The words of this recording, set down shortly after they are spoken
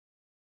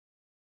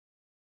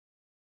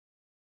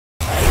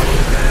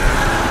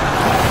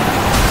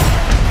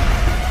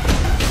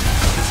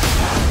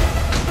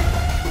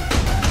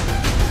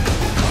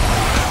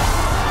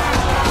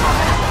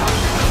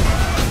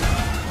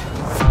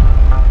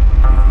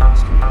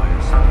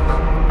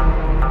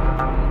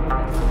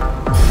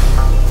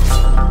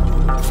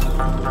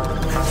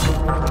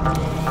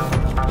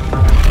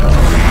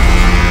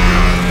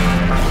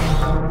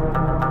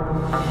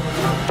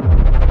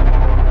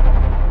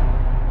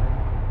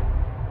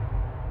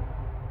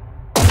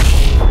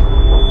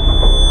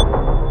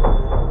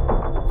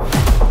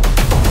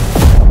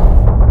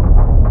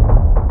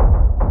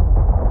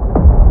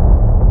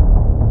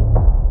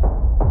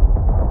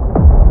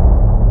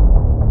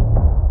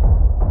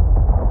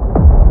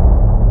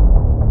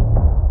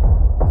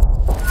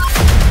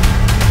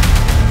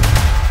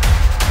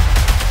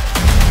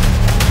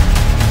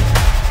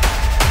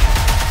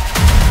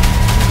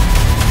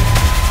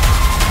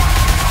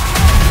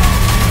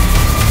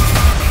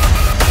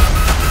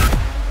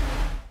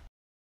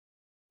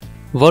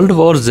World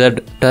War Z,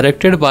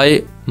 directed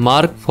by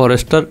Mark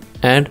Forrester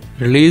and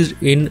released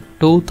in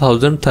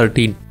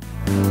 2013,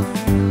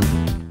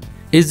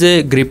 is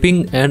a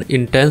gripping and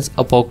intense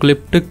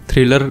apocalyptic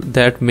thriller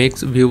that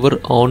makes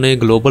viewer on a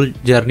global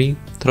journey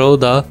through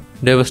the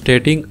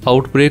devastating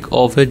outbreak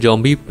of a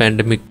zombie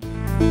pandemic.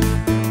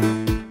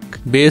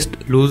 Based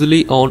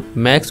loosely on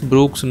Max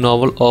Brooks'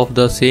 novel of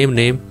the same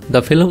name,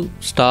 the film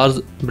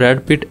stars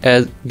Brad Pitt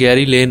as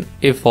Gary Lane,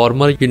 a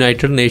former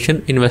United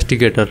Nations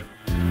investigator.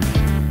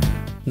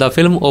 The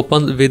film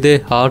opens with a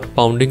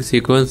heart-pounding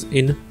sequence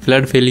in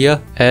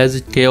Philadelphia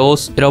as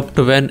chaos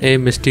erupts when a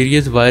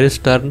mysterious virus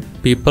turns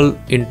people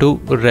into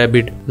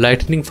rabid,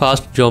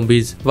 lightning-fast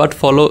zombies. What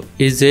follows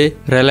is a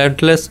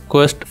relentless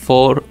quest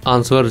for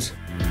answers,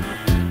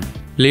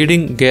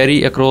 leading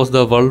Gary across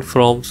the world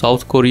from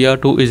South Korea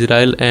to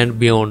Israel and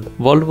beyond.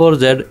 World War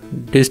Z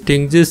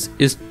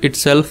distinguishes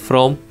itself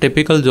from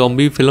typical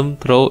zombie film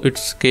through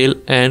its scale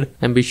and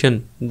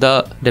ambition.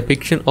 The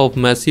depiction of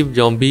massive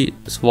zombie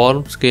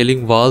swarms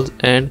scaling walls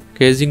and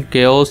causing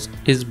chaos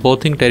is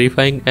both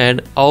terrifying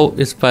and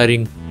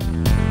awe-inspiring.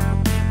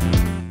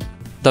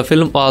 The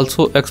film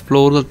also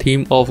explores the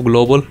theme of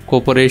global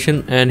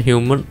cooperation and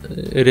human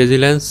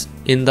resilience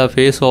in the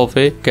face of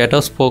a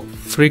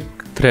catastrophic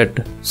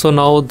threat. So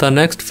now the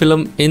next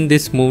film in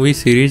this movie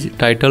series,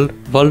 titled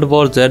World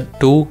War Z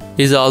 2,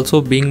 is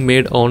also being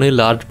made on a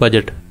large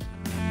budget.